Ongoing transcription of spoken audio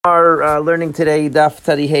Are learning today Daf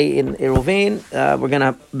Tzadihei in Eruvin. We're going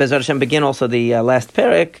to Be'ezrat Hashem begin also the last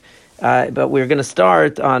parak, but we're going to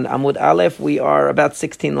start on Amud Aleph. We are about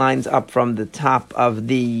 16 lines up from the top of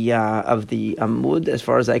the Amud, as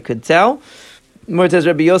far as I could tell. Murtaz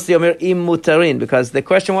Rabbi Yossi Omer im mutarin, because the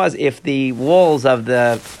question was if the walls of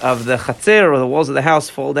the Chatzir or the walls of the house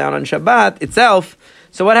fall down on Shabbat itself.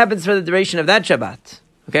 So what happens for the duration of that Shabbat?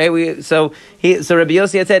 Okay, so Rabbi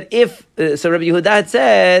Yossi had said Rabbi Yehuda had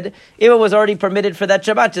said if it was already permitted for that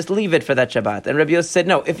Shabbat, just leave it for that Shabbat. And Rabbi Yossi said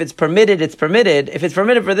no, if it's permitted, it's permitted. If it's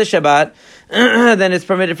permitted for this Shabbat, then it's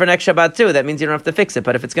permitted for next Shabbat too. That means you don't have to fix it.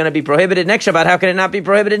 But if it's going to be prohibited next Shabbat, how can it not be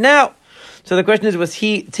prohibited now? So the question is, was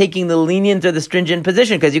he taking the lenient or the stringent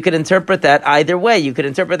position? Because you could interpret that either way. You could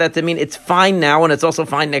interpret that to mean it's fine now and it's also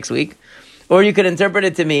fine next week, or you could interpret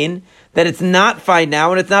it to mean that it's not fine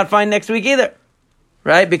now and it's not fine next week either.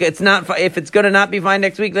 Right? Because it's not, if it's going to not be fine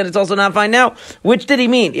next week, then it's also not fine now. Which did he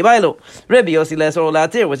mean? Ibailu. Rabbi Yossi le'asor or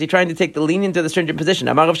la'atir. Was he trying to take the lenient or the stringent position?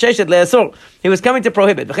 Amar Rav Sheshet le'asor. He was coming to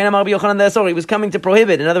prohibit. V'chein amar Rabbi Yochanan le'asor. He was coming to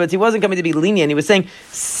prohibit. In other words, he wasn't coming to be lenient. He was saying,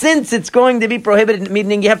 since it's going to be prohibited,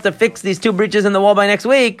 meaning you have to fix these two breaches in the wall by next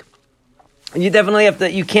week, you definitely have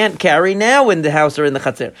to, you can't carry now in the house or in the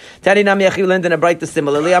chatzir. Tani Nami Achi learned in a bright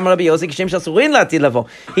similarly. Amar Rabbi Yossi Kishem Shasurin Lati Lavo.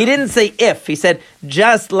 He didn't say if. He said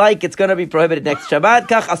just like it's going to be prohibited next Shabbat,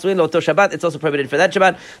 Kach Asurin Loto Shabbat. It's also prohibited for that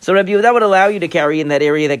Shabbat. So Rabbi Yehuda would allow you to carry in that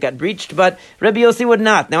area that got breached, but Rabbi Yossi would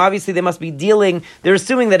not. Now, obviously, they must be dealing. They're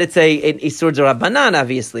assuming that it's a Isur Zorabanan.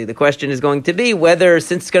 Obviously, the question is going to be whether,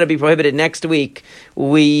 since it's going to be prohibited next week,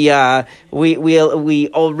 we already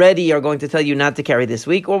are going to tell you not to carry this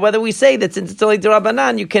week, or whether we say that since it's only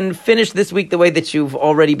Zorabanan, you can finish this week the way that you've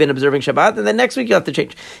already been observing Shabbat, and then next week you have to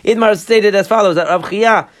change. Idmar stated as follows, that Rav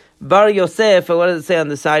Chia Bar Yosef, what does it say on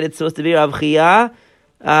the side? It's supposed to be Rav Chia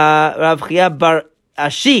Bar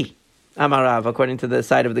Ashi, Amar Rav, according to the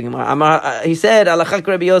side of the Gemara. He said, Alachak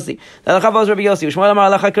Rabbi Yossi. The Alachak follows Rabbi Yossi. Shmuel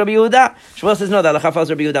Amar Alachak Rabbi Yehuda. Shmuel says, no, the Alachak follows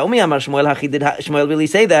Rabbi Yehuda. Umi Amar Shmuel Hachi, did Shmuel really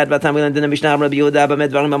say that? By the time we learned in the Mishnah, Rabbi Yehuda,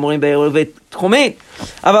 Bamed Varim Amorim Be'eruvet Tchumin.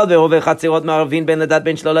 Aval Be'eruvet Chatzirot Ma'aravin Ben Ladat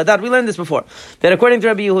Ben Shlo Ladat. We learned this before. That according to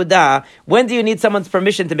Rabbi Yehuda, when do you need someone's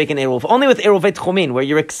permission to make an Eruv? Only with Eruvet Tchumin, where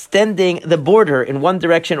you're extending the border in one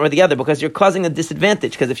direction or the other, because you're causing a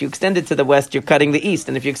disadvantage. Because if you extend it to the west, you're cutting the east.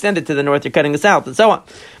 And if you extend it to the north, you're cutting the south, and so on.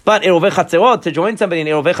 But Eruvet Chatzirot, to join somebody in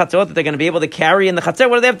Eruvet Chatzirot that they're going to be able to carry in the Chatzir,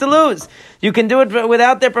 what do they have to lose? You can do it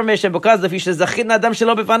without their permission, because if you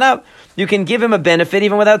can give him a benefit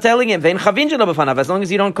even without telling him, as long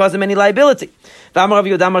as you don't cause him any liability. And Rav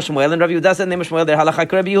Yehuda said, name of Shmuel, there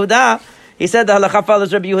halachak Rabbi Yehuda. He said the halacha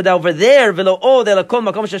follows Rabbi Yehuda over there. And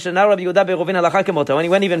he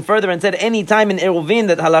went even further and said, any time in Eruvin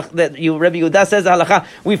that Rabbi Yehuda says the halacha,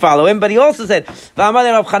 we follow him. But he also said, Rav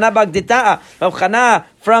Chana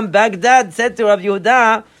from Baghdad said to Rabbi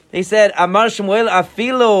Yehuda, he said, Amar Shmuel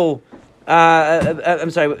afilo.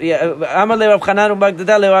 I'm sorry. Amar le Rav Chanan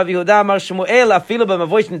u'Bagdad le Rav Yehuda Amar Shmuel afilu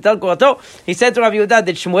b'mavoy shenital korato. He said to Rav Yehuda,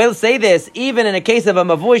 did Shmuel say this even in a case of a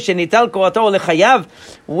mavoy shenital korato lechayav,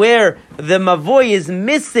 where the mavoy is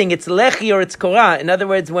missing its lechi or its korah? In other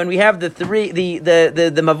words, when we have the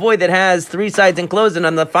mavoy that has three sides enclosed, and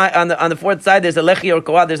on the fourth side there's a lechi or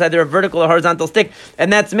korah, there's either a vertical or horizontal stick,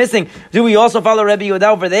 and that's missing. Do we also follow Rabbi Yehuda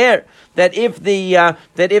over there that if the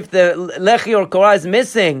lechi or korah is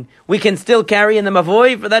missing, we can still carry in the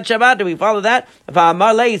mavoy for that Shabbat? Do we follow that?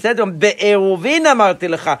 He said to him,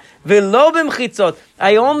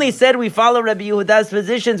 I only said we follow Rabbi Yehuda's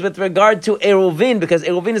positions with regard to Eruvin, because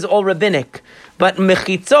Eruvin is all rabbinic. But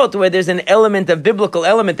mechitzot, where there's an element of biblical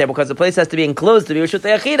element there, because the place has to be enclosed to be Reshut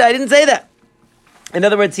HaYachid, I didn't say that. In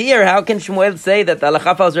other words, here, how can Shmuel say that the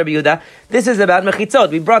halacha follows Rabbi Yehuda? This is about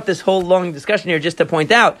mechitzot. We brought this whole long discussion here just to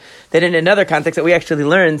point out that in another context that we actually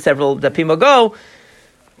learned several dapim ago,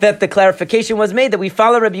 that the clarification was made that we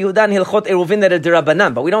follow Rabbi Yehuda in Hilchot Eruvin that are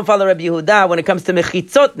derabanan, but we don't follow Rabbi Yehuda when it comes to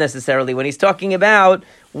mechitzot necessarily, when he's talking about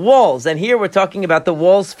walls. And here we're talking about the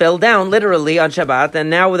walls fell down literally on Shabbat, and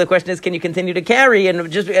now the question is, can you continue to carry?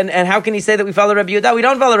 And how can he say that we follow Rabbi Yehuda? We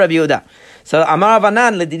don't follow Rabbi Yehuda. So Amar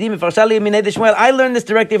Avanan ledidi mifarshali minei Shmuel. I learned this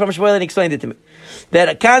directly from Shmuel, and he explained it to me.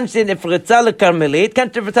 That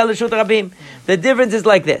the difference is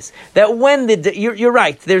like this: that when you're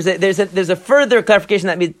right, there's a further clarification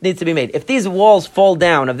that needs to be made. If these walls fall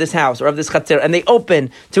down of this house or of this chatzir and they open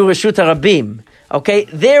to Reshut HaRabim, okay,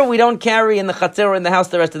 there we don't carry in the chatzir or in the house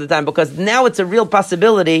the rest of the time, because now it's a real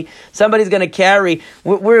possibility somebody's going to carry.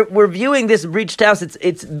 We're viewing this breached house,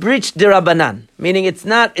 it's breached derabanan, meaning it's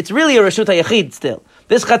really a Reshut HaYachid still.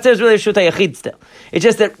 This chatzir is really a Reshut HaYachid still. It's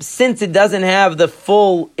just that since it doesn't have the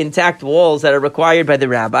full intact walls that are required by the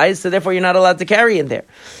rabbis, so therefore you're not allowed to carry in there.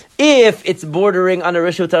 If it's bordering on a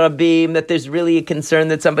Reshut HaRabim, that there's really a concern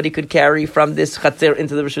that somebody could carry from this Chatzir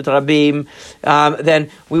into the Reshut HaRabim,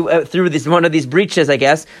 then we through this one of these breaches, I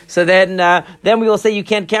guess. So then we will say you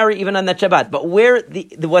can't carry even on that Shabbat. But where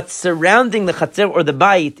what's surrounding the Chatzir or the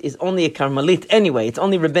Bayit is only a Karmelit anyway, it's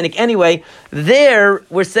only rabbinic anyway, there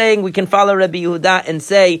we're saying we can follow Rabbi Yehuda and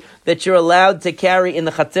say that you're allowed to carry in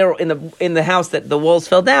the Chatzir, in the house that the walls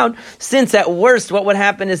fell down, since at worst what would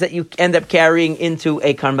happen is that you end up carrying into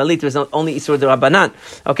a Karmelit. There's only Isur D'Rabbanan.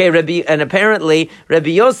 Okay, and apparently Rabbi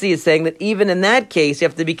Yossi is saying that even in that case, you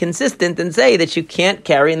have to be consistent and say that you can't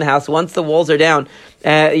carry in the house once the walls are down.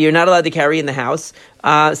 You're not allowed to carry in the house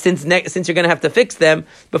since you're going to have to fix them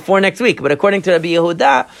before next week. But according to Rabbi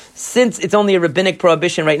Yehuda, since it's only a rabbinic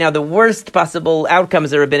prohibition right now, the worst possible outcome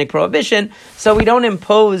is a rabbinic prohibition, so we don't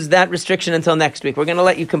impose that restriction until next week. We're going to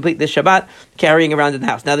let you complete this Shabbat carrying around in the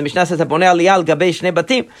house. Now the Mishnah says, if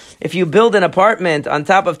you build an apartment on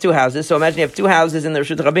top of two houses, so imagine you have two houses in the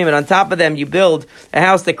Reshut HaRabim, and on top of them you build a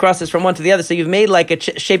house that crosses from one to the other, so you've made like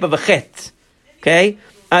a shape of a chet. Okay?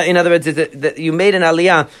 In other words, you made an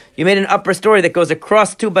aliyah, you made an upper story that goes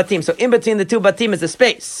across two batim. So in between the two batim is a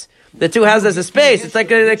space. The two houses a space. It's like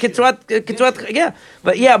a kitzvat, yeah.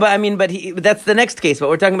 But that's the next case. But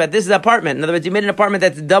we're talking about this is an apartment. In other words, you made an apartment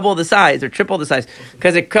that's double the size or triple the size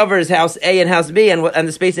because it covers house A and house B and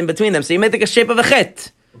the space in between them. So you made like a shape of a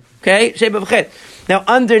chet. Okay, shape of a chet. Now,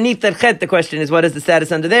 underneath that chet, the question is, what is the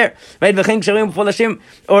status under there? Right? Or you have ksharim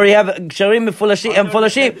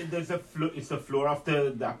mefulashim. It's the floor of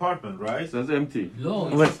the apartment, right? So it's empty. No,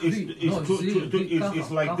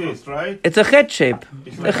 it's like this, right? It's a chet shape.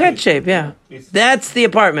 A chet shape, yeah. That's the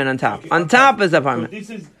apartment on top. On top is the apartment.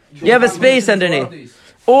 You have a space underneath.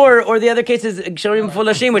 Or the other case is ksharim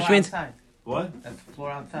mefulashim, which means... What? That's the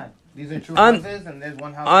floor outside. These are two houses, and there's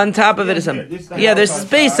one house. On top of it is some. Yeah, there's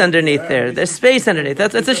space underneath there. There's space underneath.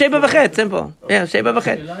 It's the shape of a chet. Simple. Yeah, shape of a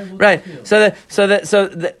chet. Right.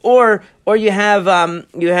 Or you have ksharim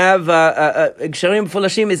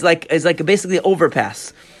fulashim is like basically an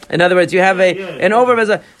overpass. In other words, you have an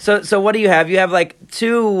overpass. So what do you have? You have like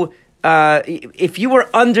two. If you were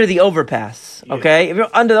under the overpass, okay? If you're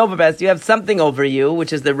under the overpass, you have something over you,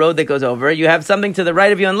 which is the road that goes over. You have something to the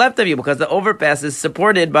right of you and left of you because the overpass is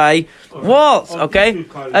supported by walls, okay?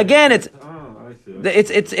 Again, it's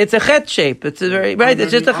a chet shape. It's very right.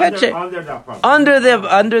 It's just a chet shape under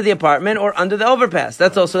the apartment or under the overpass.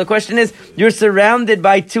 That's all. So the question is, you're surrounded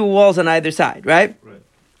by two walls on either side, right?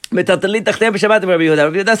 Rabbi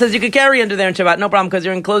Yehuda says you could carry under there in Shabbat, no problem, because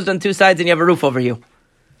you're enclosed on two sides and you have a roof over you.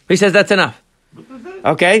 He says that's enough.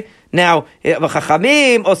 Okay? Now,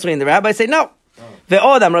 the rabbis say no.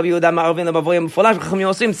 Similarly,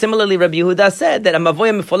 Rabbi Yehuda said that a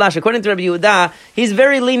mavoya mefulash, according to Rabbi Yehuda, he's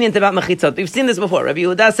very lenient about mechitzot. We've seen this before. Rabbi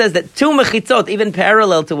Yehuda says that two mechitzot, even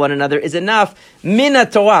parallel to one another, is enough min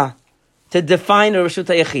Torah to define a Reshut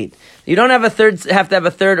HaYachid. You don't have to have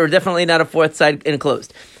a third, or definitely not a fourth side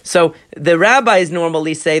enclosed. So the rabbis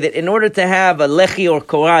normally say that in order to have a lechi or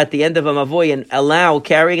korah at the end of a mavoy and allow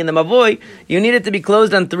carrying in the mavoy, you need it to be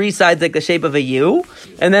closed on three sides like the shape of a U,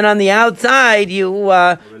 and then on the outside you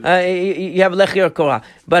have lechi or korah.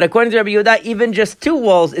 But according to Rabbi Yehuda, even just two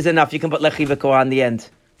walls is enough. You can put lechi v'korah on the end,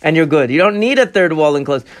 and you're good. You don't need a third wall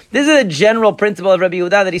enclosed. This is a general principle of Rabbi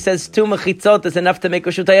Yehuda that he says two mechitzot is enough to make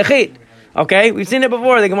Reshut HaYachid. Okay, we've seen it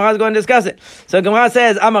before. The Gemara is going to discuss it. So Gemara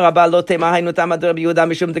says, Amar Rabba lo tema haynu tamad Rabbi Yehuda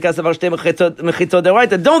mishum tekasav al shtei mechitzot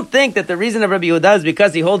deraita. Don't think that the reason of Rabbi Yehuda is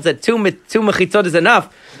because he holds that two mechitzot is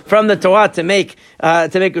enough from the Torah to make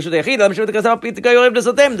Reshut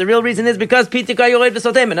HaYachid. The real reason is because pitika yored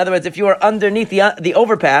v'sotem. In other words, if you are underneath the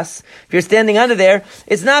overpass, if you're standing under there,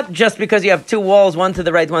 it's not just because you have two walls, one to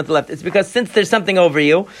the right, one to the left. It's because since there's something over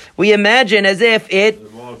you, we imagine as if it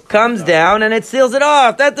comes down and it seals it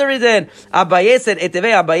off. That's the reason. Abaye said,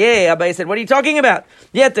 Abaye said, what are you talking about?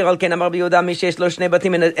 In a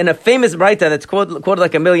famous braita that's quoted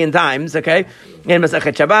like a million times, okay? In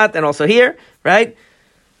Masachet Shabbat and also here, right?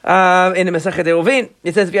 In the Masachet Eruvin,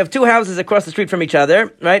 it says if you have two houses across the street from each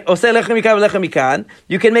other, right? You can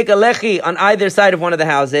make a lechi on either side of one of the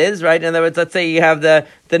houses, right? In other words, let's say you have the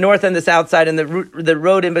north and the south side, and the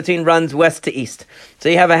road in between runs west to east. So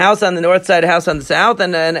you have a house on the north side, a house on the south,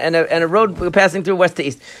 and a road passing through west to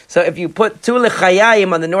east. So if you put two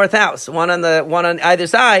lechayayim on the north house, one on either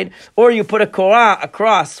side, or you put a korah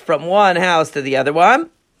across from one house to the other one,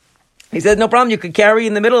 he said, no problem, you could carry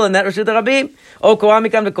in the middle in that Reshut HaRabim. O koah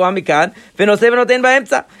mikan v'koah mikan, v'noseh v'noten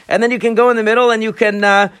ba'emtza. And then you can go in the middle and you can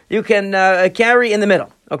carry in the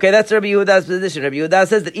middle. Okay, that's Rabbi Yehuda's position. Rabbi Yehuda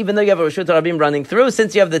says that even though you have a Reshut HaRabim running through,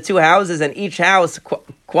 since you have the two houses and each house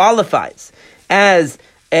qualifies as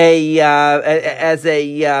as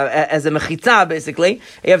a mechitza, basically.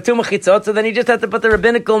 You have two mechitzot, so then you just have to put the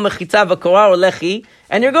rabbinical mechitza v'korah or lechi,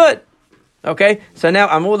 and you're good. Okay? So now,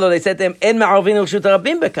 Amrulo, they said to him, En ma'arvin reshut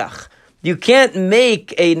harabim bekach. You can't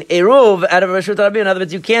make an eruv out of a reshut harabim. In other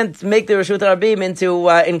words, you can't make the reshut harabim into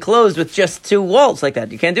enclosed with just two walls like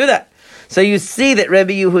that. You can't do that. So you see that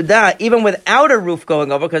Rabbi Yehuda, even without a roof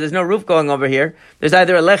going over, because there's no roof going over here, there's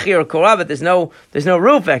either a lechi or a korah, but there's no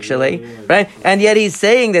roof actually, right? And yet he's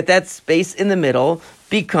saying that space in the middle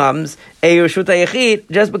becomes a reshut hayachid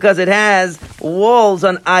just because it has walls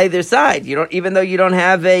on either side. Even though you don't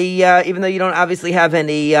obviously have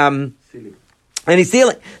any ceiling.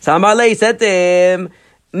 So Amalei said to him,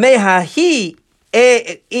 Mehahi.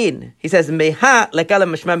 He says, Meha lekala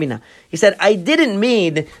mashmamina. He said, I didn't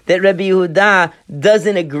mean that Rabbi Yehuda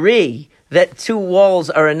doesn't agree that two walls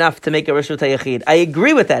are enough to make a reshut hayachid. I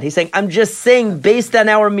agree with that. He's saying, I'm just saying, based on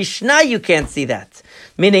our Mishnah, you can't see that.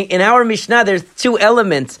 Meaning, in our Mishnah, there's two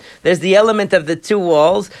elements. There's the element of the two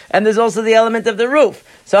walls, and there's also the element of the roof.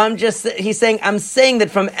 So he's saying, I'm saying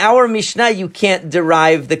that from our Mishnah, you can't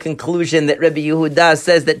derive the conclusion that Rabbi Yehuda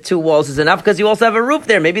says that two walls is enough, because you also have a roof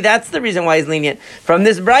there. Maybe that's the reason why he's lenient. From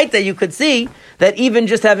this Braita, you could see that even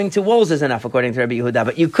just having two walls is enough, according to Rabbi Yehuda.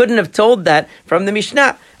 But you couldn't have told that from the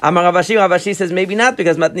Mishnah. Amar Ravashi says maybe not,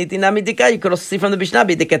 because matniti namidika, you could also see from the Mishnah,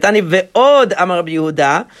 b'dekatani ve'od Amar Rabbi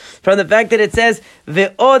Yehuda, from the fact that it says,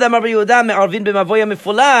 ve'od Amar Rabbi Yehuda me'arvin b'mavoya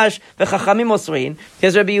mifulash v'chachamim osrin,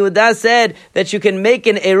 because Rabbi Yehuda said that you can make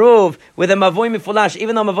an eruv with a mavoy mifulash,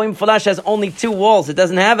 even though mavoy mifulash has only two walls,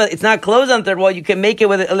 it's not closed on the third wall, you can make it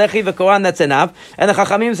with a lechi v'koran, that's enough. And the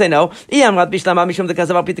chachamim say no.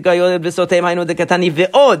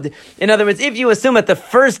 In other words, if you assume at the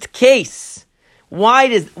first case, why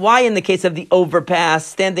in the case of the overpass,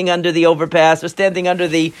 standing under the overpass, or standing under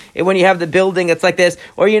when you have the building, it's like this,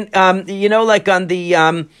 or like on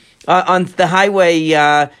the highway,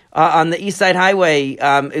 on the East Side Highway,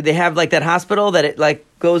 they have like that hospital that it like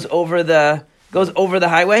goes over the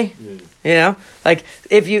highway. Yeah. Like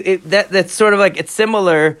that's sort of like it's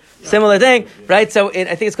similar thing, right? So I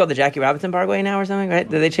think it's called the Jackie Robinson Parkway now or something, right?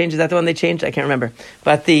 Did they change? Is that the one they changed? I can't remember.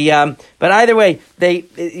 But but either way,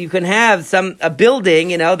 you can have a building,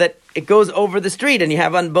 that it goes over the street, and you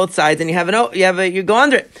have on both sides, and you go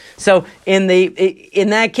under it. So in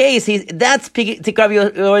that case, that's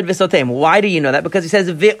Tikav Yored V'Sotem. Why do you know that? Because he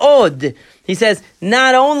says Ve'od. He says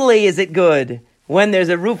not only is it good when there's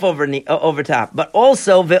a roof over top, but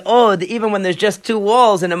also ve'od, even when there's just two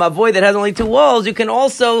walls, and a mavoy that has only two walls, you can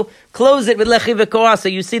also close it with lechi v'korah. So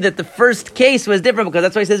you see that the first case was different, because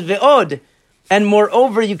that's why he says ve'od. And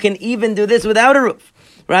moreover, you can even do this without a roof,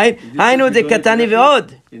 right? Hainu de katani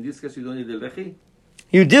ve'od. In this case, you don't need the lechi?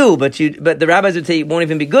 You do, but the rabbis would say it won't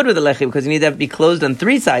even be good with a lechi, because you need to have it be closed on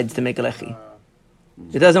three sides to make a lechi.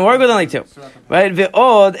 It doesn't work with only two, right?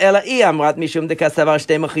 Ve'od ela'i amrat mishum dekasavar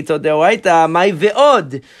shtei mechitzot deoraita my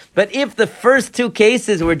ve'od. But if the first two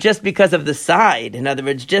cases were just because of the side, in other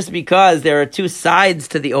words, just because there are two sides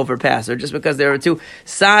to the overpass, or just because there are two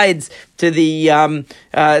sides to the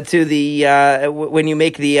when you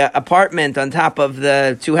make the apartment on top of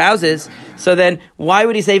the two houses, so then why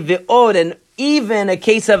would he say ve'od? And even a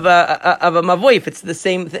case of a mavoy, if it's the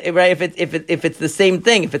same thing, right? If it's the same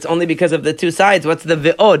thing, if it's only because of the two sides, what's the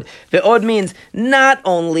ve'od? Ve'od means not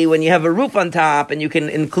only when you have a roof on top, and you can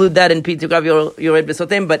include that in Pitukav Yored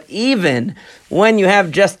B'Sotem, but even when you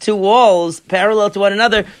have just two walls parallel to one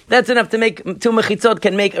another, that's enough to make two mechitzot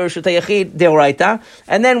can make a reshut hayachid deoraita,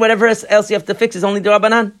 and then whatever else you have to fix is only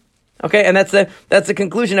derabanan. Okay, and that's the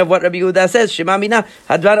conclusion of what Rabbi Yehuda says. Shema mina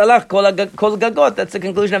hadvar alach kol gagot. That's the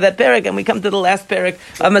conclusion of that parak, and we come to the last parak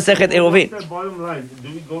of Masechet Eruvin. What's the bottom line?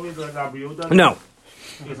 Do we go with Rabbi Yehuda? No,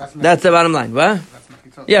 that's the bottom line. What?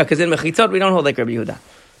 Yeah, because in mechitzot we don't hold like Rabbi Yehuda.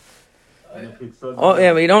 Oh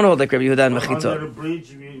yeah, we don't hold like Rabbi Yehuda in mechitzot. Under the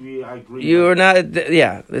bridge, we agree. You're not.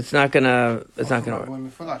 Yeah, it's not gonna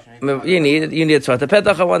work. You need a tzvat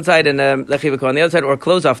petach on one side and lechi v'kol on the other side, or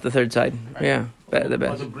close off the third side. Yeah. The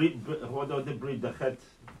best. What about the bridge? The het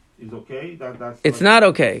is okay. It's not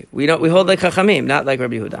okay. We hold like Chachamim, not like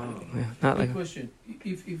Rabbi Yehuda. Yeah, not like. Question: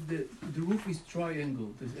 If the roof is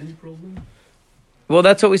triangle, there's any problem? Well,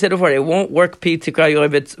 that's what we said before. It won't work. Pi tikra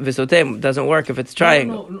yorebet v'sotem doesn't work if it's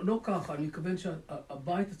triangle. No,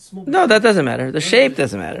 that doesn't matter. The shape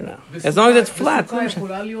doesn't matter now. As long as it's flat.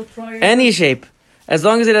 Any shape, as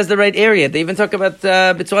long as it has the right area. They even talk about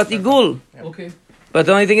b'tzurat igul. Okay. But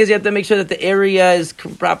the only thing is you have to make sure that the area is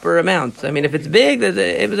proper amount. I mean, if it's big, there's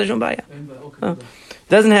a shumbaya.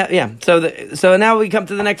 Doesn't have, yeah. So now we come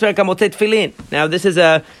to the next parak, Amotet Tefillin. Now this is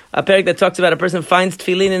a parak that talks about a person finds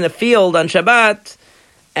tefillin in a field on Shabbat,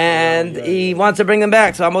 and he wants to bring them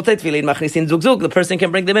back. So amotet tefillin machnisin zugzug. The person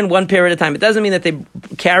can bring them in one pair at a time. It doesn't mean that they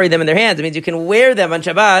carry them in their hands. It means you can wear them on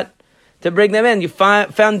Shabbat to bring them in. You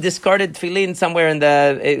found discarded tefillin somewhere in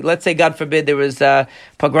let's say, God forbid, there was a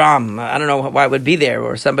pogrom. I don't know why it would be there,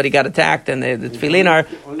 or somebody got attacked, and the tefillin are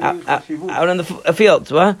out in the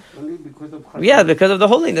fields. What? Yeah, because of the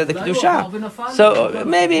holiness, the kedusha. So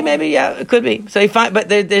maybe, yeah, it could be. So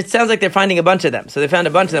but it sounds like they're finding a bunch of them. So they found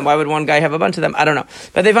a bunch of them. Why would one guy have a bunch of them? I don't know.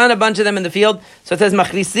 But they found a bunch of them in the field. So it says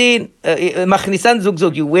machnisan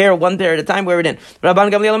zugzug. You wear one pair at a time. Wear it in.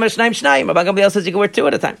 Rabban Gamliel omer shnayim shnayim. Rabban Gamliel says you can wear two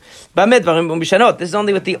at a time. This is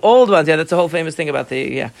only with the old ones. Yeah, that's the whole famous thing about but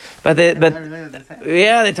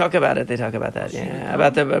yeah, they talk about it. They talk about that. Yeah,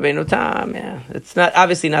 about the Rabbeinu Tam. Yeah, it's not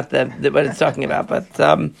obviously not what it's talking about, but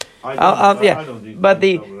but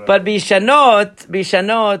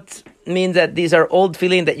bishanot means that these are old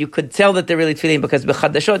tefillin that you could tell that they're really tefillin, because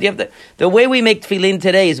b'chadashot, you have the way we make tefillin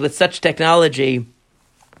today is with such technology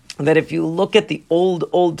that if you look at the old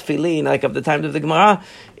tefillin, like of the times of the Gemara,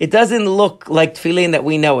 it doesn't look like tefillin that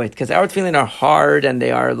we know it, because our tefillin are hard and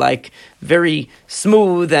they are like very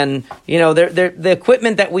smooth, and they're the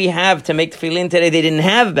equipment that we have to make tefillin today they didn't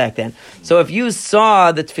have back then. So if you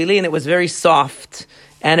saw the tefillin, it was very soft.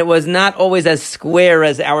 And it was not always as square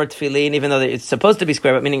as our tefillin, even though it's supposed to be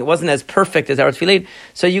square, but meaning it wasn't as perfect as our tefillin.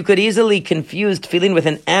 So you could easily confuse tefillin with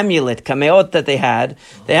an amulet, kameot that they had.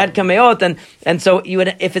 They had kameot, and so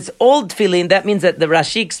if it's old tefillin, that means that the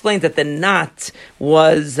Rashi explains that the knot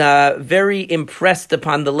was very impressed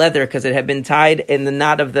upon the leather, because it had been tied in the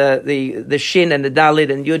knot of the shin, and the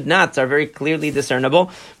dalit and yud knots are very clearly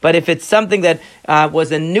discernible. But if it's something that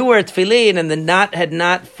was a newer tefillin and the knot had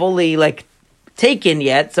not fully taken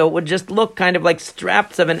yet, so it would just look kind of like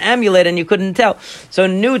straps of an amulet, and you couldn't tell. So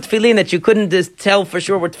new tefillin that you couldn't just tell for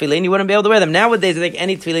sure were tefillin, you wouldn't be able to wear them. Nowadays, I think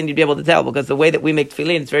any tefillin you'd be able to tell, because the way that we make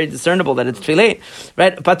tefillin, it's very discernible that it's tefillin,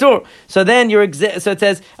 right? Patur. So then so it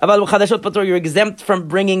says about chadashot patur, you're exempt from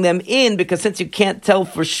bringing them in, because since you can't tell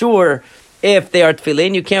for sure if they are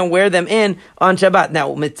tefillin, you can't wear them in on Shabbat. Now,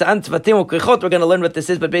 mitzan tvatim ukrichot, we're going to learn what this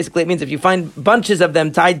is, but basically it means if you find bunches of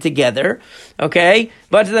them tied together, okay,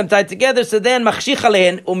 bunches of them tied together, so then machshich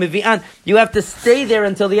alein umivian, you have to stay there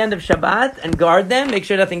until the end of Shabbat and guard them, make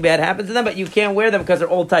sure nothing bad happens to them, but you can't wear them because they're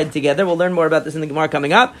all tied together. We'll learn more about this in the Gemara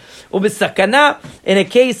coming up. Ubisakana, in a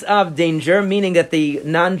case of danger, meaning that the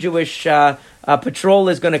non-Jewish patrol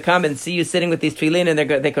is going to come and see you sitting with these tefillin, and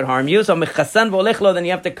they could harm you. So mechasan v'olechlo, then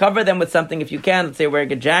you have to cover them with something if you can. Let's say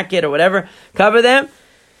wearing a jacket or whatever. Cover them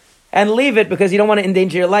and leave it, because you don't want to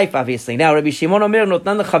endanger your life, obviously. Now, Rabbi Shimon Omer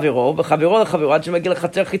notnan lechaviro v'chaviro lechaviro ad shemagil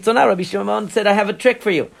lechatzer chitzona. Rabbi Shimon said, I have a trick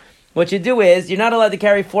for you. What you do is, you're not allowed to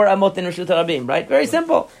carry 4 amot in Reshut HaRabim, right? Very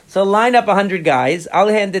simple. So line up 100 guys. I'll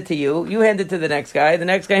hand it to you. You hand it to the next guy hand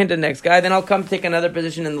it to the next guy. Then I'll come take another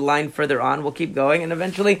position in the line further on. We'll keep going. And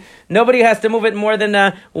eventually, nobody has to move it more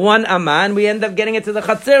than 1 amah. And we end up getting it to the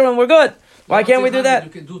chatzir and we're good. Why can't we do that? You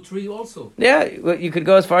can do 3 also. Yeah, you could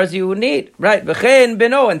go as far as you would need. Right.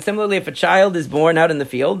 And similarly, if a child is born out in the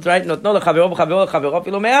field, right?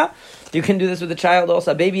 You can do this with a child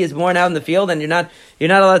also. A baby is born out in the field, and you're not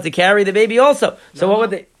allowed to carry the baby also. So what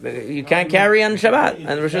would you can't carry on Shabbat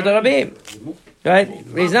and Reshut HaRabim. Right?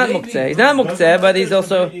 He's not muktzeh. He's not muktzeh, but he's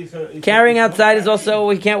also carrying outside is also,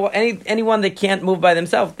 he can't, anyone that can't move by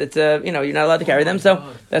themselves, it's you're not allowed to carry them. So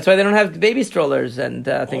that's why they don't have baby strollers and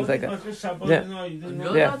things like that.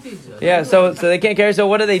 Yeah. So they can't carry. So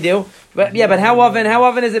what do they do? But how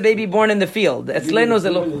often is a baby born in the field?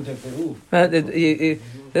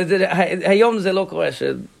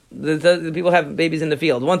 The people have babies in the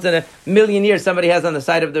field. Once in a million years, somebody has on the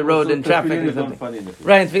side of the road in traffic or something.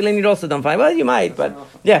 Right, tefillin you also don't find. Well, you might, but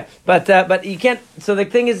you can't. So the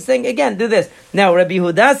thing is, again, do this. Now, Rabbi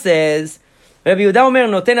Yehuda says, Rabbi Yehuda Omer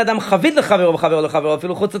noten adam chavit lechavero v'chavero lechavero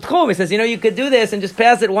afilu chutz tchum. He says, you could do this and just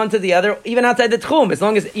pass it one to the other, even outside the tchum, as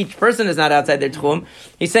long as each person is not outside their tchum.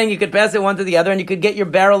 He's saying you could pass it one to the other, and you could get your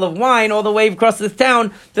barrel of wine all the way across this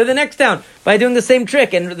town to the next town by doing the same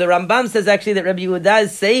trick. And the Rambam says actually that Rabbi Yehuda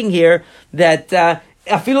is saying here that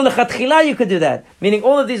afilu lechatchila you could do that. Meaning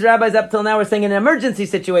all of these rabbis up till now are saying in an emergency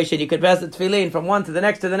situation you could pass the tefillin from one to the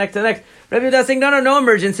next to the next to the next. Rabbi Yehuda is saying no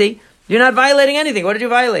emergency. You're not violating anything. What did you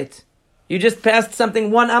violate? You just passed something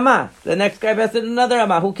 1 amah. The next guy passed it another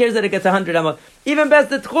amah. Who cares that it gets 100 amah? Even past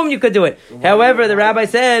the tchum, you could do it. However, the rabbi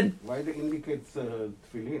said, why they indicate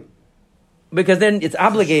tefillin? Because then it's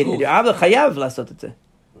obligated. You're chayav lasot it.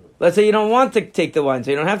 Let's say you don't want to take the wine,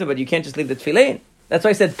 so you don't have to, but you can't just leave the tefillin. That's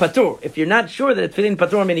why I said patur. If you're not sure that it's tefillin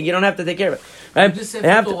patur, meaning you don't have to take care of it. Right? You just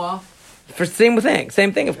said for same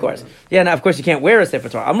thing, of course. Yeah, now of course you can't wear a sefer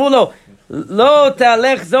Torah. Amulo lo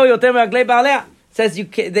talech zo yoter me'aglei ba'aleh. says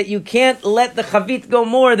that you can't let the chavit go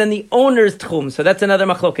more than the owner's tchum. So that's another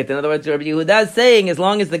machloket. In other words, Rabbi Yehuda is saying, as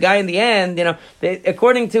long as the guy in the end,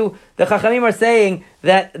 according to the Chachamim are saying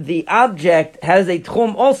that the object has a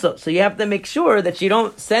tchum also. So you have to make sure that you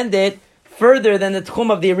don't send it further than the tchum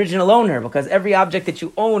of the original owner, because every object that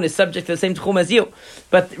you own is subject to the same tchum as you.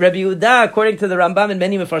 But Rabbi Yehuda, according to the Rambam and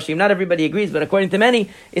many Mefarshim, not everybody agrees, but according to many,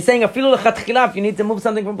 is saying afilu lechatchila, if you need to move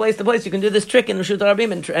something from place to place, you can do this trick in Reshut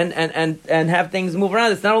Rabim and have things move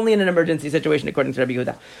around. It's not only in an emergency situation, according to Rabbi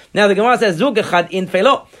Yehuda. Now the Gemara says zug echad in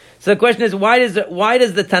felo. So the question is, why does the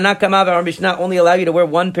Tanakh Kama or Mishnah only allow you to wear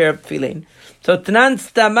one pair of tefillin? So Tanan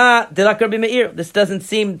Stama Delak Rabbi Meir. This doesn't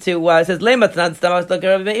seem to. It says Lema Tanan Stama Delak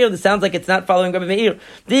Rabbi Meir. This sounds like it's not following Rabbi Meir.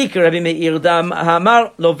 Dik Rabbi Meir Dam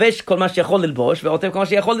Hamar Lovesh Kol Ma Shechol Lilbosh Ve'otev Kol Ma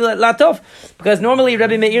Shechol Latov. Because normally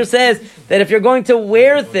Rabbi Meir says that if you're going to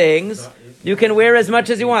wear things, you can wear as much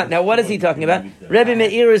as you want. Now, what is he talking about? Rabbi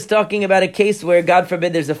Meir is talking about a case where, God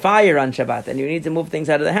forbid, there's a fire on Shabbat and you need to move things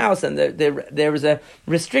out of the house, and there was a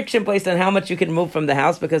restriction placed on how much you can move from the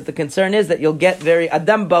house, because the concern is that you'll get very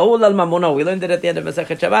Adam Ba'ul al Mamono. We learned it at the end of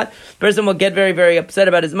Masechet Shabbat. Person will get very, very upset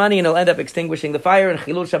about his money and he'll end up extinguishing the fire and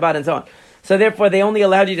Chilul Shabbat and so on. So therefore, they only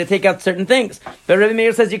allowed you to take out certain things. But Rabbi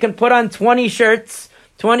Meir says you can put on 20 shirts,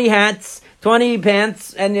 20 hats, 20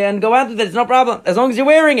 pants, and go out with it. It's no problem, as long as you're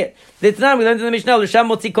wearing it. It's not. We learned in the Mishnah, L'sham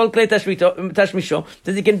motzi kol klei tashmisho,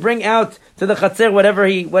 that he can bring out to the chatzer whatever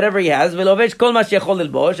he has. V'lovesh kol ma sheyachol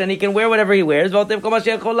lilbosh, and he can wear whatever he wears. V'otev kol ma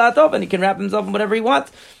sheyachol la'atov, and he can wrap himself in whatever he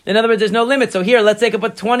wants. In other words, there's no limit. So here, let's say I could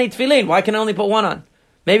put 20 tefillin. Why can I only put one on?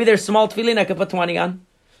 Maybe there's small tefillin I could put 20 on.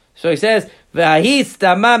 So he says, "V'ahi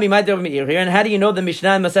stama mimad Rabbi Meir." Here, and how do you know the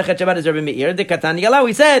Mishnah in Masechet Shabbat is Rabbi Meir? The Katan Yalau.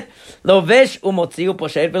 We said, "Lovesh umotzi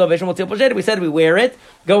uposhet, v'lovesh umotzi uposhet." We said we wear it,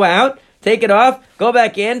 go out, take it off, go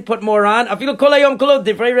back in, put more on. Afilu kol hayom kolo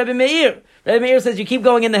divrei Rabbi Meir. Rabbi Meir says you keep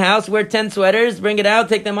going in the house, wear 10 sweaters, bring it out,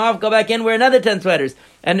 take them off, go back in, wear another 10 sweaters,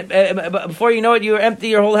 and before you know it, you empty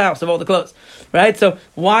your whole house of all the clothes. Right? So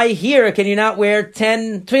why here can you not wear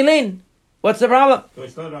 10 tefillin? What's the problem? So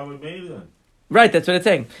it's not Rabbi Meir then. Right, that's what it's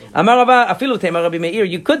saying. Amar Rava afilu tema Rabbi Meir.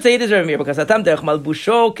 You could say it is Rabbi Meir because atam derech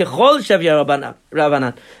malbusho kechol shavia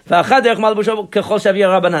Rabbanan. V'achad derech malbusho kechol shavia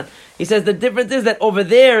Rabbanan. He says the difference is that over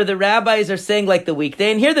there the rabbis are saying like the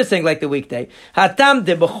weekday, and here they're saying like the weekday. Hatam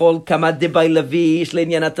de bechol kama de bay lavish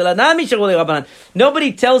le'inyan atalanami shechol Rabbanan.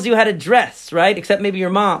 Nobody tells you how to dress, right? Except maybe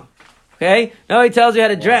your mom. Okay, nobody tells you how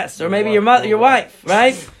to dress, or maybe your mother, your wife,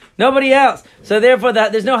 right? Nobody else. So therefore,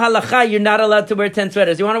 there's no halacha. You're not allowed to wear 10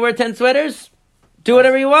 sweaters. You want to wear 10 sweaters? Do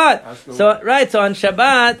whatever you want. So on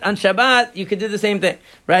Shabbat, you could do the same thing,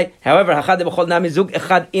 right? However,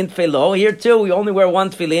 here too, we only wear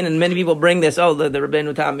one tefillin, and many people bring this. Oh, the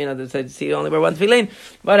Rabbeinu Tam, they say, see, you only wear one tefillin.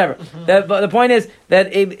 Whatever. But the point is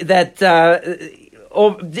that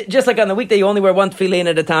just like on the weekday, you only wear one tefillin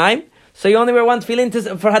at a time. So you only wear one tefillin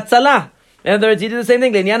for Hatzalah. In other words, you do the same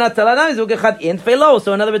thing. So in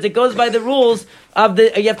other words, it goes by the rules of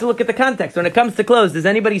you have to look at the context. When it comes to clothes, does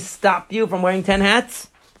anybody stop you from wearing 10 hats?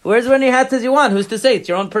 Wear as many hats as you want. Who's to say? It's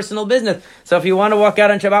your own personal business. So if you want to walk out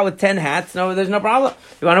on Shabbat with 10 hats, no, there's no problem.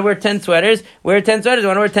 You want to wear 10 sweaters, wear 10 sweaters. You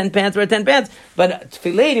want to wear 10 pants, wear 10 pants. But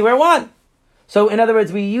tefillin, you wear one. So in other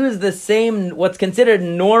words, we use the same, what's considered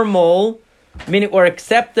normal, meaning or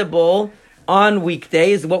acceptable, on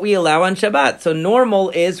weekdays, what we allow on Shabbat. So normal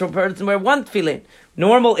is for a person to wear one tefillin.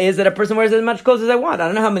 Normal is that a person wears as much clothes as I want. I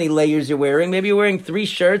don't know how many layers you're wearing. Maybe you're wearing 3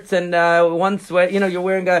 shirts and one sweat. You're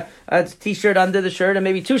wearing a t-shirt under the shirt and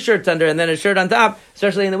maybe 2 shirts under and then a shirt on top,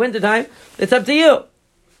 especially in the wintertime. It's up to you.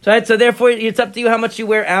 Right? So therefore, it's up to you how much you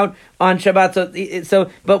wear out on Shabbat.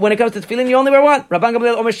 But when it comes to tefillin, you only wear one. Rabban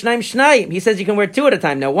Gamliel Omer Shnaim Shnayim. He says you can wear 2 at a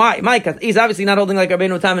time. Now why? Mike, he's obviously not holding like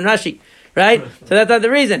Rabbeinu Tam and Rashi. Right? So that's not the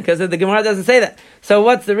reason, because the Gemara doesn't say that. So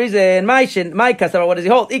what's the reason? My kasava, what does he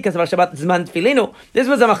hold? Shabbat zman tefillinu. This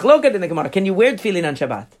was a machloket in the Gemara. Can you wear tefillin on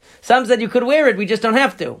Shabbat? Some said you could wear it, we just don't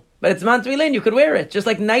have to. But it's zman tefillin, you could wear it. Just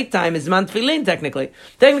like nighttime is zman tefillin, technically.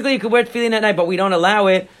 Technically, you could wear tefillin at night, but we don't allow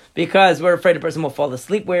it because we're afraid a person will fall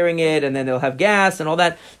asleep wearing it, and then they'll have gas and all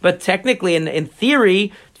that. But technically, in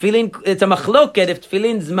theory, tefillin, it's a machloket if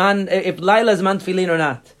Laila zman tefillin or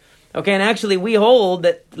not. Okay, and actually we hold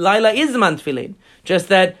that Laila is man tefillin, just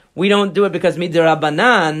that we don't do it because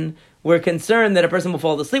midirabanan, we're concerned that a person will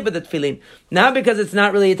fall asleep with the tefillin, not because it's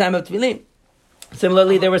not really a time of tefillin.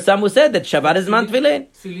 Similarly, there were some who said that Shabbat is man tefillin.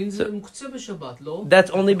 That's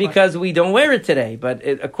only because we don't wear it today, but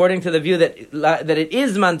according to the view that it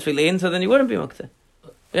is man tefillin, so then you wouldn't be muktzeh.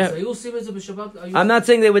 Yeah. I'm not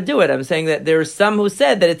saying they would do it. I'm saying that there are some who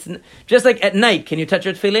said that it's just like at night. Can you touch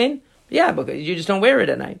your tefillin? Yeah, because you just don't wear it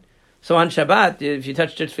at night. So on Shabbat, if you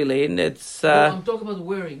touch your tefillin, it's... No, I'm talking about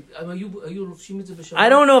wearing. Are you Shimitzah b'Shabbat? I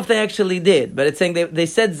don't know if they actually did, but it's saying they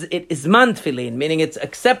said it is man tefillin, meaning it's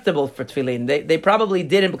acceptable for tefillin. They probably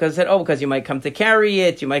didn't because they said, because you might come to carry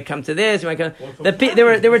it, you might come to this, you might come...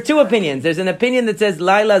 There were two opinions. There's an opinion that says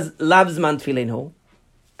Laila's lavs man tefillin hu.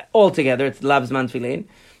 Altogether, it's lavs man tefillin,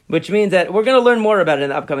 which means that we're going to learn more about it in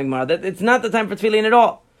the upcoming Gemara, that it's not the time for tefillin at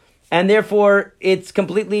all. And therefore, it's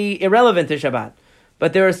completely irrelevant to Shabbat.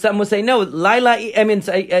 But there are some who say, no, Shabbat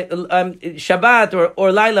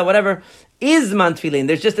or Laila, whatever, is man tefillin.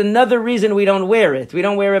 There's just another reason we don't wear it. We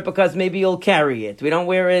don't wear it because maybe you'll carry it. We don't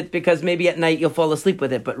wear it because maybe at night you'll fall asleep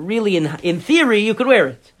with it. But really, in theory, you could wear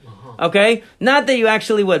it. Okay? Not that you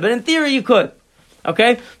actually would, but in theory, you could.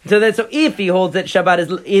 Okay? So if he holds that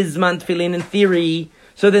Shabbat is man tefillin in theory,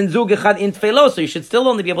 so then zug echad in tefillah, so you should still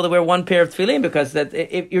only be able to wear one pair of tefillin, because that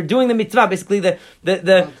if you're doing the mitzvah, basically the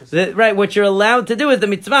right, what you're allowed to do is the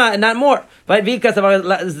mitzvah and not more. Right?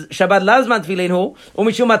 Shabbat lazman tefillin hu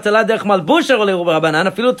umishum matzala derech malbush oleu b'rabanan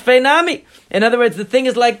afilu tefei nami. In other words, the thing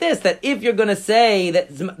is like this: that if you're going to say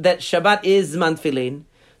that Shabbat is zman tefillin,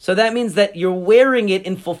 so that means that you're wearing it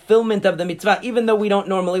in fulfillment of the mitzvah, even though we don't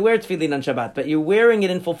normally wear tefillin on Shabbat. But you're wearing it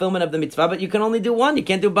in fulfillment of the mitzvah, but you can only do one. You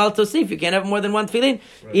can't do Baal Tosif. You can't have more than one tefillin.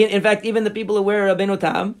 Right. In fact, even the people who wear Rabbeinu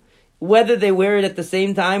Tam, whether they wear it at the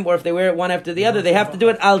same time or if they wear it one after the other, they have to do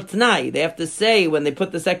it al t'nai. They have to say when they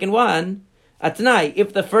put the second one, atnai.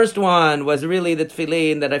 If the first one was really the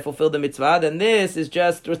tefillin that I fulfilled the mitzvah, then this is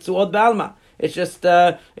just Ritzuot Balma. It's just,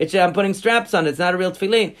 I'm putting straps on it. It's not a real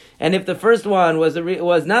tefillin. And if the first one was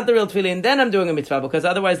not the real tefillin, then I'm doing a mitzvah, because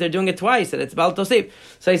otherwise they're doing it twice, and it's Baal Tosif.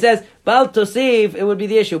 So he says, Baal Tosif, it would be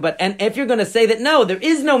the issue. And if you're going to say that, no, there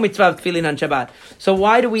is no mitzvah of tefillin on Shabbat, so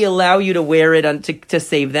why do we allow you to wear it to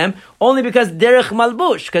save them? Only because derech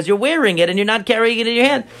malbush, because you're wearing it and you're not carrying it in your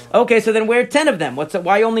hand. Okay, so then wear 10 of them.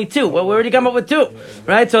 Why only 2? Well, we already come up with 2.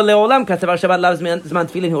 Right? So Leolam, Kasavar Shabbat loves zman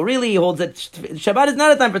tefillin, who really holds that Shabbat is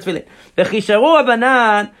not a time for tefillin.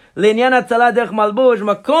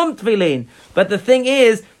 But the thing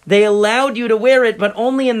is, they allowed you to wear it, but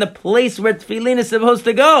only in the place where tefillin is supposed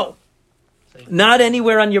to go. Not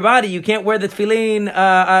anywhere on your body. You can't wear the tefillin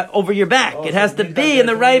over your back. It has to be in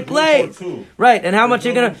the right place. Right. And how much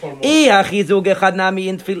you're going to... So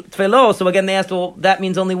again, they asked, well, that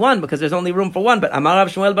means only one, because there's only room for one. But Amar Rav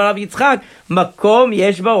Shmuel bar Rav Yitzchak, Makom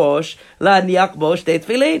yesh ba'osh la'niach bo shtei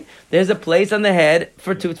tefillin. There's a place on the head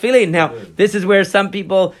for 2 tefillin. Now, this is where some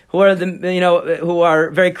people who are who are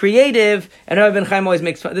very creative, and Rabbi Ben Chaim always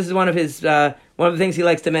makes fun. This is one of his one of the things he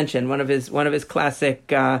likes to mention. One of his classic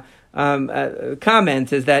comments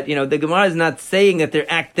is that the Gemara is not saying that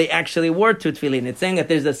they actually wore 2 tefillin. It's saying that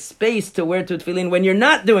there's a space to wear 2 tefillin when you're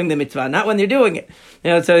not doing the mitzvah, not when you're doing it.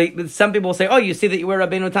 So some people say, you see that you wear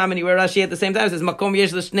Rabbeinu Tam and you wear Rashi at the same time. It says Makom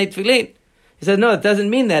yesh l'shnei tefillin. He says, no, it doesn't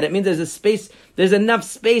mean that. It means there's a space. There's enough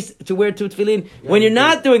space to wear 2 tefillin when you're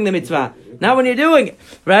not doing the mitzvah, not when you're doing it,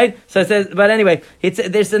 right? So it says, but anyway,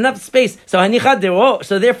 there's enough space. So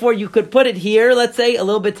therefore you could put it here, let's say, a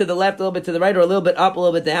little bit to the left, a little bit to the right, or a little bit up, a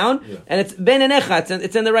little bit down, and it's ben enecha.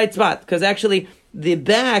 It's in the right spot, because actually the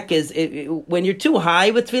back is when you're too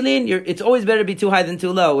high with tefillin, it's always better to be too high than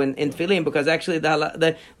too low in tefillin, because actually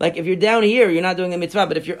the like if you're down here, you're not doing a mitzvah,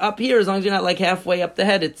 but if you're up here, as long as you're not like halfway up the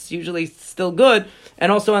head, it's usually still good.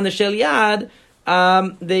 And also on the shel yad,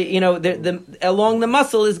 along the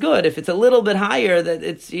muscle is good. If it's a little bit higher, that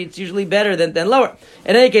it's usually better than lower.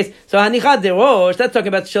 In any case, so hanichad de rosh, that's talking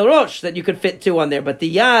about shel rosh, that you could fit 2 on there. But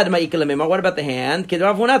the yad ma'ikal lemimar. What about the hand? Like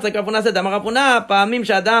Rav Huna said,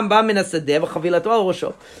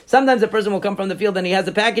 sometimes a person will come from the field and he has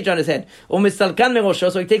a package on his head. So he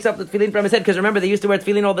takes off the tefillin from his head, because remember they used to wear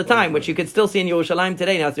tefillin all the time, which you could still see in Yerushalayim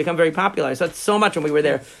today. Now it's become very popular. So it's so much when we were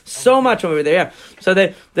there. Yeah. So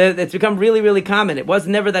it's become really, really common. It was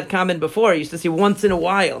never that common before. You used to see once in a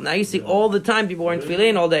while. Now you see all the time people wearing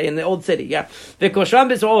tefillin all day in the old city. Yeah. So a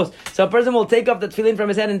person will take off the tefillin from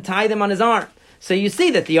his head and tie them on his arm. So you see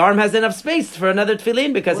that the arm has enough space for another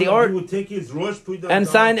tefillin, because he would take his rosh, put and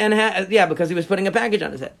sign because he was putting a package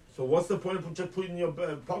on his head. So what's the point of just putting in your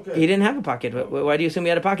pocket? He didn't have a pocket. Why do you assume he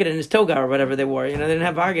had a pocket in his toga or whatever they wore? They didn't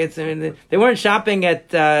have pockets. I mean, they weren't shopping at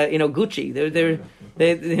Gucci.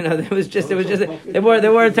 It was just they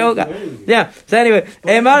wore a toga. Yeah. So anyway,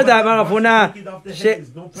 well,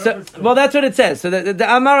 that's what it says. So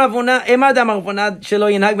the Amar Ravuna,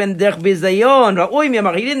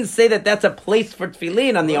 he didn't say that that's a place for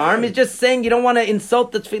tefillin on the arm. He's just saying you don't want to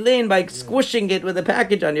insult the tefillin by squishing it with a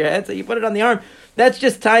package on your head. So you put it on the arm. That's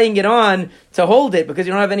just tying it on to hold it, because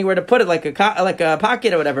you don't have anywhere to put it, like a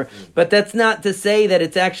pocket or whatever. But that's not to say that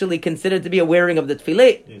it's actually considered to be a wearing of the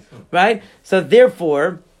tefillin, right? So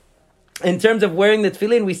therefore, in terms of wearing the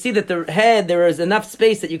tefillin, we see that the head, there is enough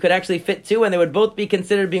space that you could actually fit two, and they would both be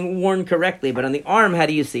considered being worn correctly. But on the arm, how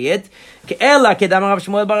do you see it?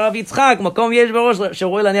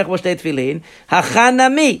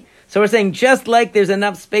 So we're saying just like there's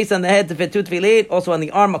enough space on the head to fit two tefillin, also on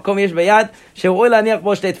the arm,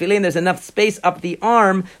 there's enough space up the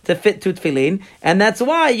arm to fit two tefillin, and that's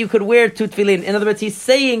why you could wear two tefillin. In other words, he's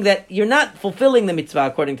saying that you're not fulfilling the mitzvah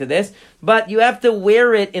according to this, but you have to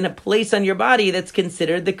wear it in a place on your body that's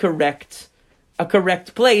considered a correct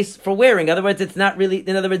place for wearing. In other words, it's not really,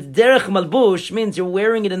 in other words, derech malbush means you're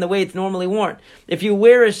wearing it in the way it's normally worn. If you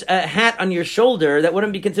wear a hat on your shoulder, that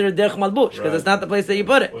wouldn't be considered derech malbush, because it's not the place that you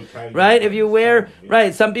put it. Right? If you wear,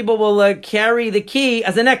 right, some people will carry the key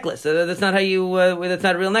as a necklace. That's not how you, that's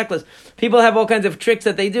not a real necklace. People have all kinds of tricks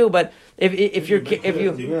that they do, but that's it.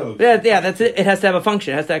 It has to have a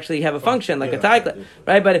function. It has to actually have a function, like a tie,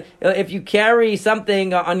 right? But if you carry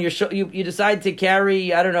something on your you decide to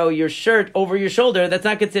carry, I don't know, your shirt over your shoulder, that's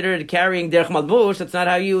not considered carrying derech malbush. That's not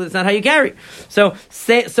how you carry. So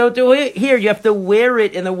to here, you have to wear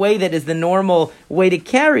it in the way that is the normal way to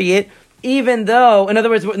carry it, even though, in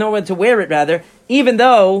other words, no way to wear it rather, even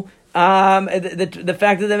though. The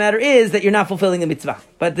fact of the matter is that you're not fulfilling the mitzvah.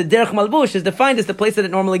 But the derech malbush is defined as the place that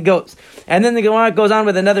it normally goes. And then the Gemara goes on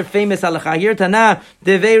with another famous halacha here. Tana,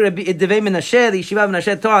 Devei Menashe, the Yeshiva of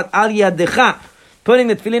Menashe taught, Al Yadecha, putting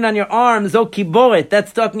the tefillin on your arm, Zo Kiboret,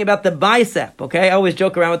 that's talking about the bicep, okay? I always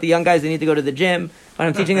joke around with the young guys, they need to go to the gym. When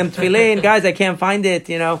I'm teaching them tefillin, guys, I can't find it,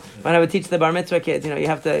 When I would teach the bar mitzvah kids, you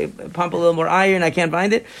have to pump a little more iron, I can't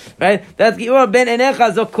find it, right? That's Ben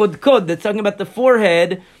Enecha Zo Kod. That's talking about the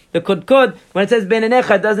forehead. The kudkud, when it says ben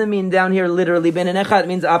enecha, it doesn't mean down here literally ben enecha, it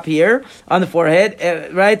means up here on the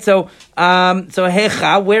forehead, right? So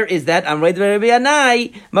hecha, where is that? The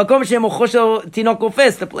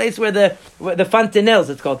place where the fontanelles,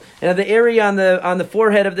 it's called. The area on the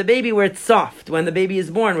forehead of the baby where it's soft, when the baby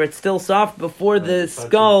is born, where it's still soft before the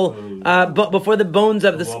skull, before the bones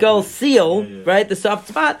of the skull seal, right? The soft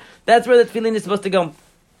spot, that's where the tefillin is supposed to go.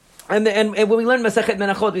 And when we learned Masechet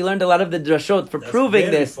Menachot, we learned a lot of the drashot for proving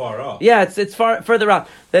this. Far up. Yeah, it's further up.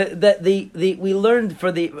 We learned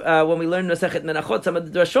when we learned Masechet Menachot some of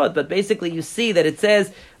the drashot, but basically you see that it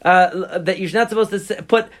says that you're not supposed to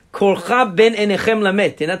put korcha ben enechem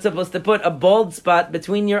lamet. You're not supposed to put a bald spot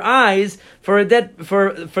between your eyes for the dead.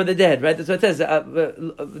 Right? That's what it says.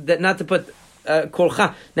 That not to put.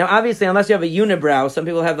 Korcha. Now, obviously, unless you have a unibrow, some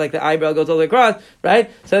people have like the eyebrow goes all the way across,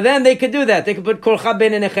 right? So then they could do that. They could put korcha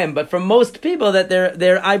ben enechem. But for most people that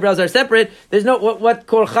their eyebrows are separate, there's no what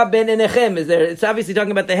korcha ben enechem is there. It's obviously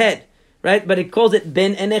talking about the head, right? But it calls it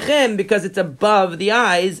ben enechem because it's above the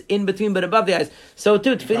eyes, in between but above the eyes. So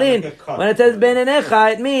too, tefillin, when it says ben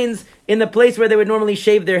enecha, it means in the place where they would normally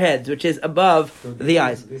shave their heads, which is above the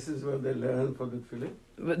eyes. This is where they learn for the tefillin?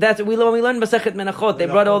 When we learned Masechet Menachot, they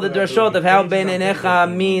brought all the drashot of how Ben Enecha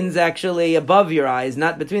means actually above your eyes,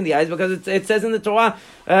 not between the eyes, because it says in the Torah,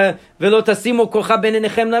 "Velo tasimu korcha ben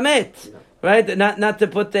enechem lamet." Right? Not to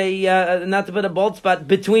put a bald spot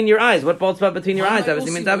between your eyes. What bald spot between your eyes?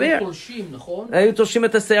 Obviously means abir. היו תולשים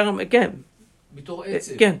את השיער, כן. בתור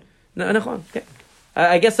עצב. כן, נכון, כן.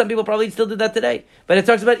 I guess some people probably still do that today. But it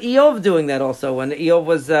talks about Eov doing that also. When Eov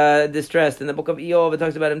was distressed, in the book of Eov, it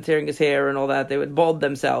talks about him tearing his hair and all that. They would bald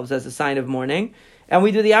themselves as a sign of mourning. And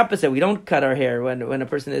we do the opposite. We don't cut our hair when a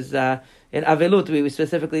person is in Avelut. We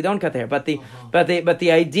specifically don't cut the hair. But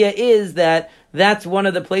the idea is that that's one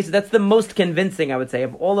of the places, that's the most convincing, I would say,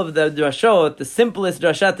 of all of the drashot. The simplest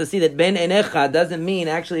drashat to see that ben enecha doesn't mean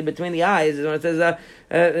actually between the eyes, is when it says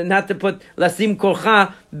not to put lasim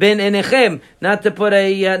korcha ben enechem, not to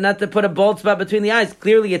put a bald spot between the eyes.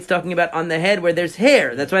 Clearly, it's talking about on the head where there's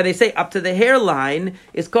hair. That's why they say up to the hairline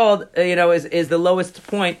is called is the lowest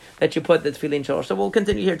point that you put the tefillin shor. So we'll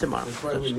continue here tomorrow.